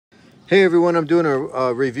Hey everyone, I'm doing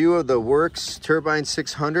a review of the WORX Turbine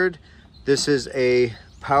 600. This is a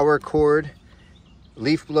power cord,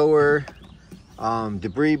 leaf blower,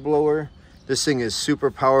 debris blower. This thing is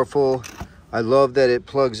super powerful. I love that it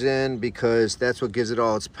plugs in because that's what gives it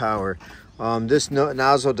all its power. This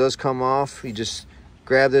nozzle does come off. You just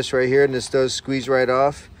grab this right here and this does squeeze right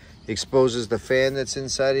off. Exposes the fan that's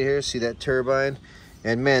inside of here. See that turbine?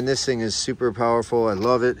 And man, this thing is super powerful. I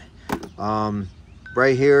love it.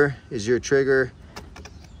 Right here is your trigger.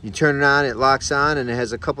 You turn it on, it locks on, and it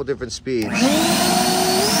has a couple different speeds.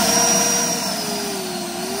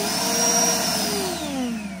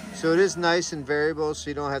 So it is nice and variable, so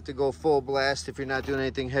you don't have to go full blast if you're not doing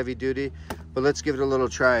anything heavy duty. But let's give it a little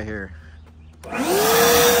try here.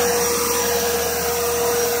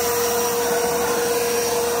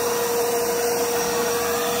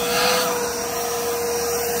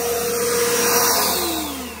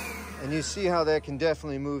 And you see how that can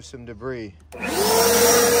definitely move some debris.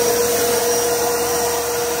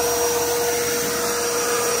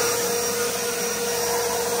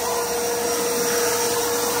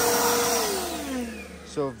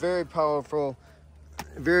 So very powerful,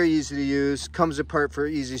 very easy to use, comes apart for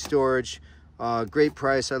easy storage. Great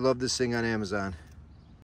price. I love this thing on Amazon.